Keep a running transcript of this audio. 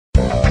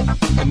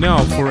And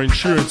now for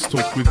Insurance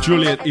Talk with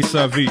Juliette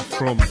Issavi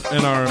from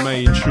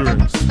Nrma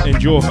Insurance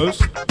and your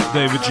host,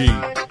 David G.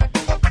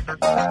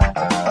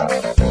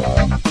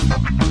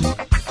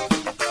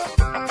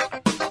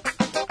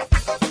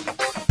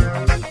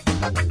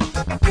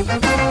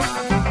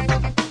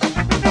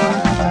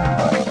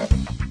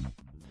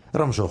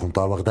 رمشوخم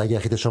طابق داقي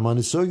أخي تشمان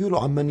السويل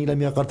وعمني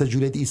لم يقرت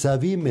جوليت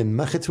إيسافي من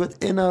مختوة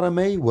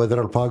NRMA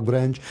وذر البارك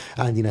برانش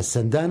عندنا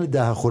السندان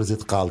داها خرزة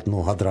قالت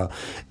نو هدرا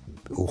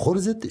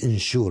وخرزة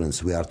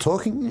انشورنس وي ار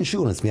توكينج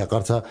انشورنس مي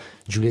قرتها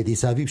جوليت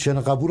إيسافي بشان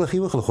قابول أخي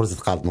وخل خرزة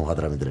قالت نو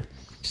هدرا مدري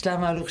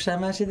شلام علوك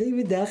شماشة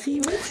دي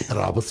بداخي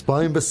رابط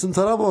سباين بس انت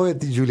رابط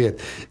ويدي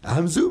جوليت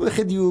همزوم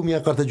أخد يوم يا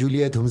قرت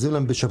جوليت همزوم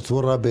لم بشبت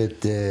ورا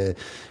بيت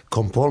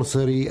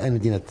compulsory أنا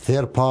دينا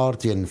third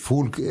part يعني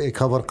full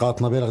cover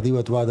قاطنا بيلغ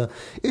ديوت بعدا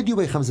إديو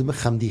بي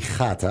خمسة دي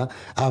خاطة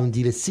أو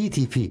دي السي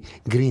تي بي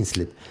green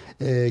slip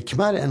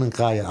كمال أن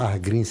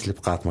نقايا green slip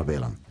قاطنا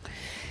بيلان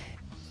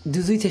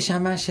دوزويت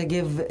شماشة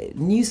جيف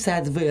نيو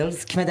ساوث ويلز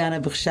كما دانا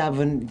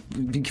بخشابن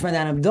كما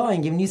دانا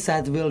بداين جيف نيو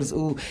ساوث ويلز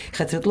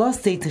وخطرت لا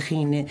ستيت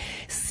خينة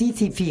سي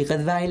تي بي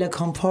قد فايلة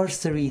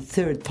compulsory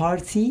third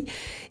party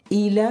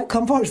إلى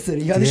compulsory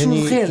يعني شو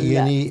مخيل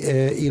يعني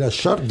إلى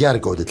الشر جاري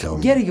قودت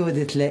لهم جاري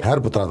قودت له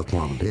هرب طرادت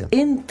معامل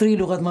إن طري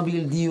لغة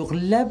موبيل ديو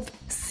غلب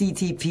سي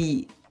تي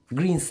بي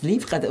جرين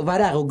سليب قد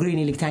وراغو جرين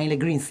اللي كتاني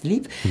لجرين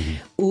سليب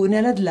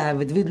ونلد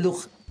لعبد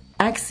بدلوغ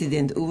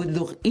accident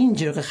وبدلوغ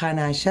injure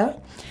خاناشا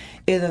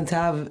إذا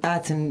تاب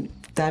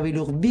تابي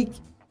لوغ big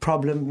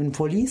problem من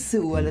بوليس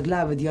ولد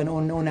لابد يعني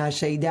أنا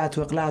شيدات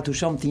وإقلات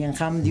وشمتي يعني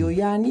خامديو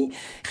يعني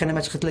خلنا ما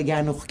تخط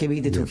لجانو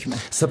كبيدة وكما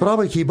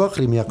سبرابي كي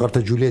بقري ميا قرت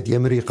جوليت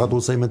يمري قدو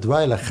سيمت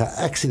وايلا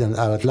خا أكسيدنت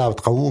على لابد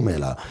قوومة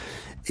لا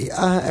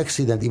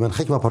أكسيدنت إيمان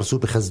خيك ما برسو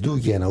بخزدو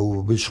يعني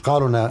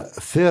وبشقالنا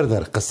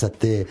فيردر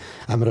قصة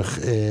أمرخ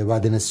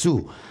بعدين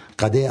السو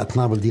قدي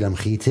أطنابل دي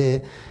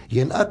لمخيته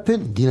ين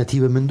أبن دي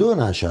نتيبة من دون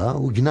عشا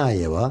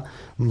وجناية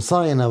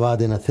مصاينة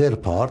بعدين ثير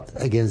بارت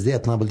أجنز دي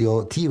أطنابل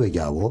ديو تيبة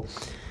جاوو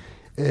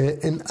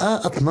إن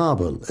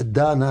أطنابل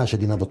دا ناشا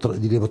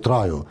دي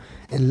بطرايو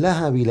إن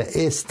لها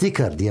بلا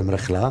ستيكر دي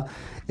مرخلا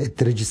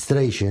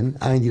التريجستريشن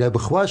عندي لا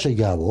بخواشة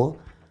جاوو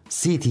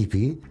سي تي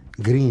بي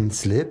جرين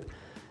سليب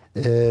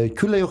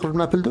كله يخرج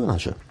من أبل دون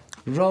عشا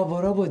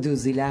رابو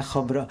دوزي لا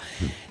خبرة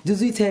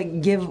دوزي تا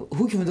جيف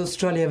حكم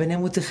أستراليا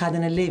بنموت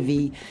خادنا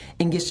ليفي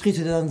إنجش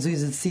قيتو دان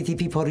زوز السي تي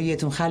بي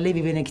باريتهم خال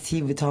ليفي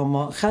بنكتيف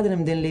تاما خادنا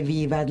مدن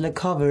ليفي بعد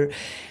لكفر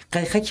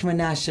قد خكم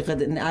ناشي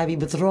قد نعبي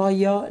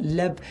بطرايا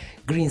لب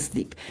جرين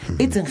سليب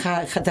إتن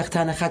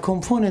تختانا خا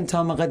كومبوننت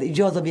تاما قد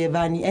إجازة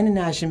بيباني أنا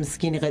ناشي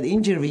مسكيني قد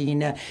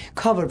إنجرينا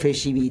كفر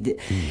بيشي بيد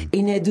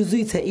إن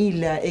دوزي تا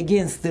إلا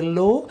against the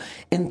law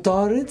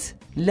انطارت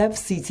لب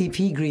CTP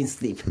green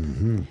slip.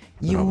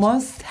 You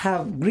must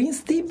have green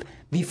slip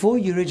before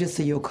you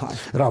register your car.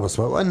 رابس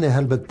وأن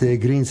هلبت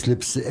green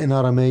slips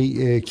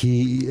NRMA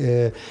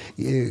كي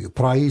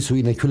برايس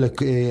وإن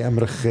كلك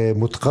أمرخ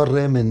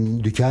متقرر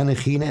من دكان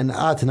خينا أن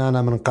آتنا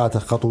أنا من قاطع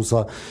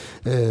خطوصة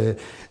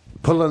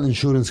بلان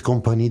انشورنس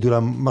كومباني دولا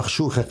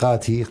مخشوخة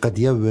قاتي قد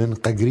يبن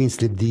قد جرين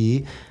سليب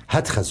دي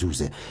هات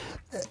خزوزة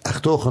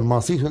اختوخن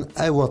ماسيتون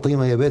اي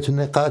وطيمه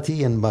يبيتون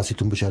قاتي ين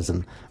ماسيتون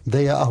بشازن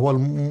ديا اهول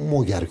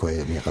مو جاركو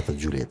ميقات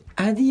جوليت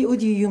عادي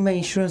اودي يو ماي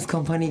انشورنس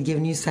كومباني جيف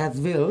نيو ساوث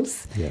ويلز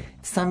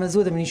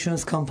سامزود من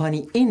انشورنس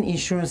كومباني ان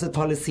انشورنس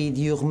بوليسي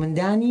ديوغ من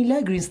داني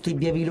لا جرين سليب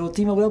بيبيلو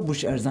طيمه ولا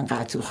بوش ارزن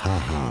قاتو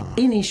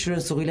ان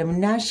انشورنس غيلا من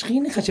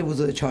ناشخين خشه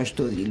بوزو تشارج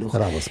دودي لو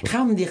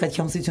خام دي قد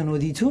كم سيتون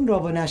وديتون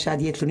رابو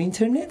ناشاديت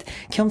الانترنت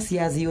كم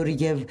سيازي اوري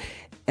جيف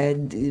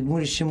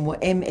مورشمو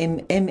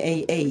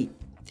MMA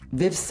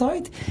ويب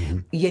سايت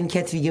ين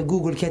كتفي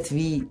جوجل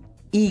كتفي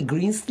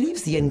جرين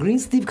سليبس ين جرين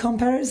سليب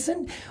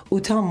كومباريسون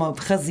وتاما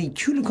بخزي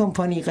كل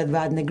كومباني قد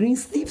بعدنا جرين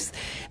سليبس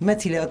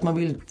مثل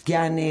أطموبيل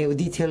جاني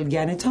وديتيل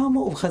جاني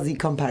تاما وبخزي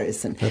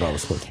كومباريسون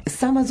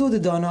السما زود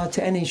دانات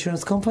أن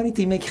إنشورنس كومباني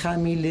تيمك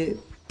خاميل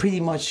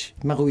pretty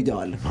much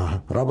مغويدال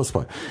رابس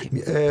باي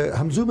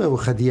همزومة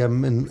وخديا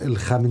من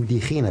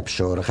الخامنديخين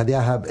بشورة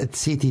خدياها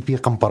سي تي بي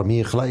قمبر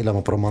ميخلا إلى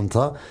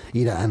مبرمانتا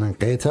إلى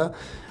أنقيتا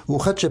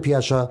وخدش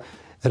بياشا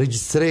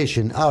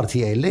registration RTA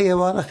اللي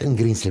وارخ إن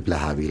green slip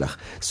لها بيلخ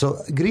so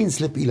green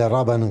slip إلى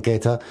رابع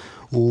ننقيتها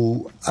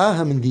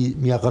وآهم دي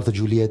مياقرت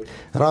جوليت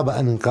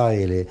رابع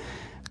ننقايلة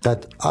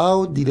قد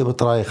أود دي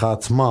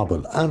بطرايخات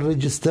مابل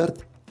unregistered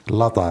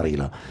لا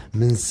طاريلة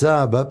من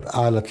سبب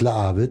آلة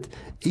لعابت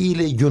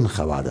إلى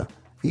جنخة بعد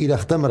إذا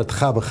اختمرت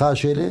خاب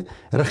خاشلة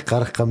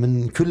رقة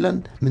من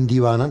كلن من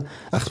ديوانا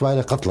أخطبها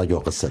إلى قتل جو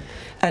قصة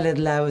ألد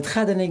لاود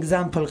خادن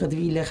إكزامبل قد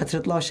بيلي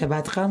خطرت لا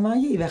شبات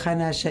قاماي إذا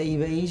خانا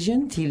شايبة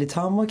إيجن تيلي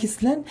تاما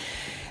كسلن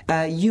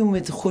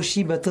يوم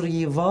خوشی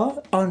بطریوا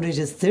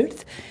unregistered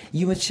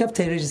يوم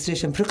شبت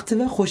registration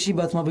برقتوا خوشی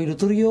بطموبیل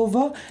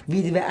طریوا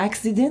ویدی و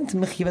accident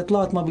مخیبت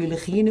لا طموبیل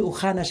خیینه و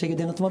خانه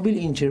شگدن طموبیل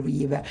اینجر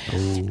بیه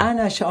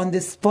أنا on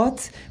the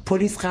spot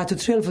پلیس خاتو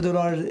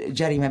 $12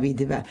 جریمه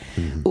بیده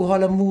و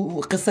حالا مو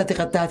قصة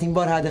قطعتين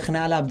بار هذا خنا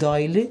على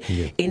بدايله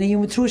إنه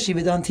يوم تروشي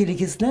بدان تيلي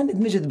كيسلاند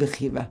مجد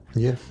بخيبة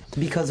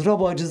because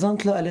رابع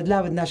جزانت له اللي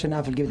لابد ناشن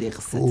عفل قبل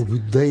قصة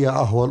وبداية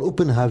أهوال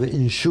أوبن هذا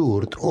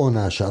إنشورد أو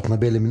ناشا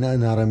أطنبيل من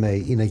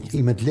NRMA إنه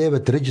إيمت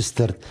لابد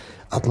ريجسترد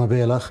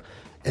أطنبيلخ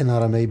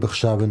NRMA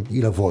بخشابن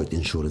إلى void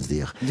insurance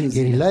ديخ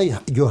يعني لا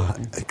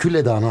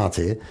كل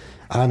داناته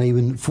أنا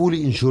يمن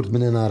فولي إنشورد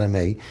من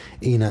NRMA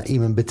إنه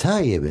إيمن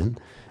بتايبن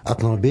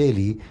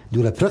أطنبيلي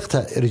دولا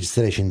برقتا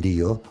ريجستريشن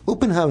ديو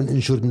وبن هاون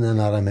انشورد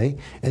من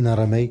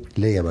NRMA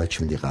ليا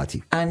باتش من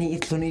ديقاتي أني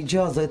إتلون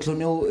إجازة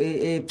إتلون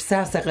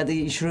بساسة قد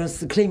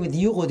إنشورنس كليم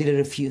ديو غودي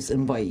لرفيوز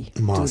إن باي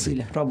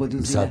دوزيله رابو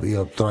دوزيله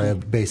مساب تراي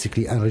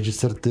basically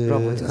unregistered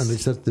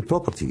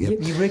property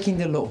you're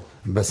breaking the law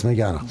بس ما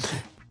جانا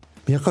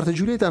يا قرت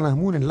جوليت أنا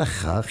همون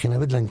اللخة خينا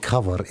بدلن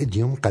كفر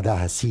إديوم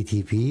قداها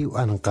CTP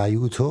وأنا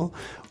قايوتو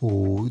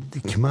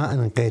وكما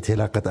أنا قيت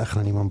علاقة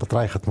أخراني من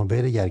بطراي ختم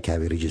بيري يا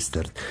كابي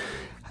ريجسترد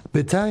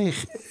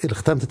بتايخ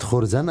الختمت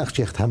تخورزان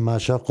أختي أخت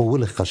هماشة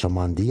قولخ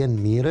قشمانديا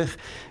ميرخ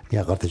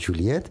يا قرت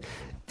جوليت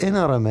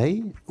NRMA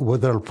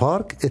WETHERILL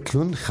بارك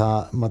اتلون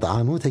خا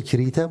مدعانو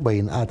تكريتا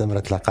بين آدم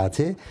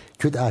رتلقاته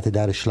كد آت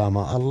دار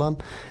شلامة الله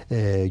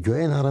جو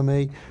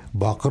NRMA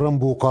باقرم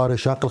بوقار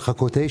شاقل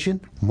خاكوتيشن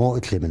مو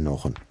اتلي من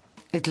نوخن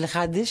اتلي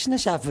خادشنا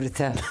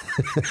شافرتها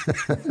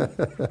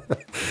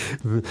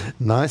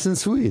نايس اند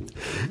سويت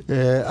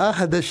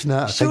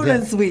اهدشنا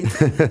شورن سويت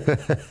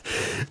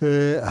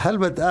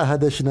هلبت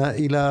اهدشنا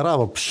الى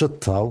رابط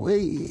الشطه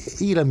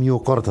والى ميو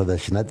قرطه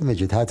دشنا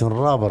مجد هاتن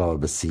رابره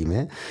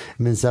بالسيمه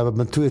من سبب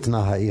من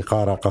تويتناها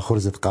ايقاره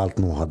خرزت قالت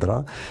مو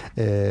هدره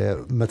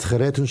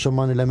متخريتون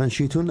شمان لمن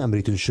شيتون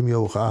امريتون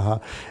شميو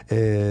خاها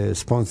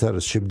سبونسر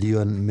شيب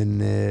ديون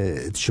من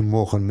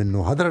تشموخن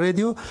منه هدره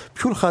راديو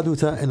بكل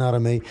خادوتا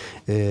NRMA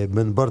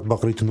من برد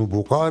بقريتون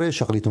بوقاري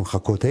شغليتون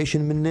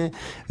خاكوتيشن منه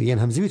ين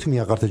همزيتهم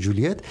يا قرطة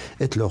جوليت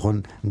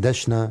اتلوخن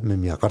دشنا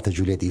من يا قرطة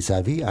جوليت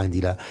إيسافي عندي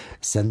لا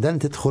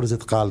سندنت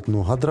خرزت قالت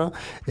نو هدرة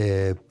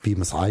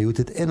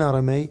بمصعايوتة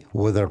NRMA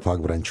WETHERILL بارك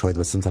برانش هويد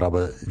بس انت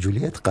رابا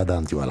جوليت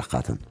قدامتي ولا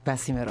قاتن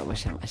باسي مرا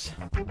باشا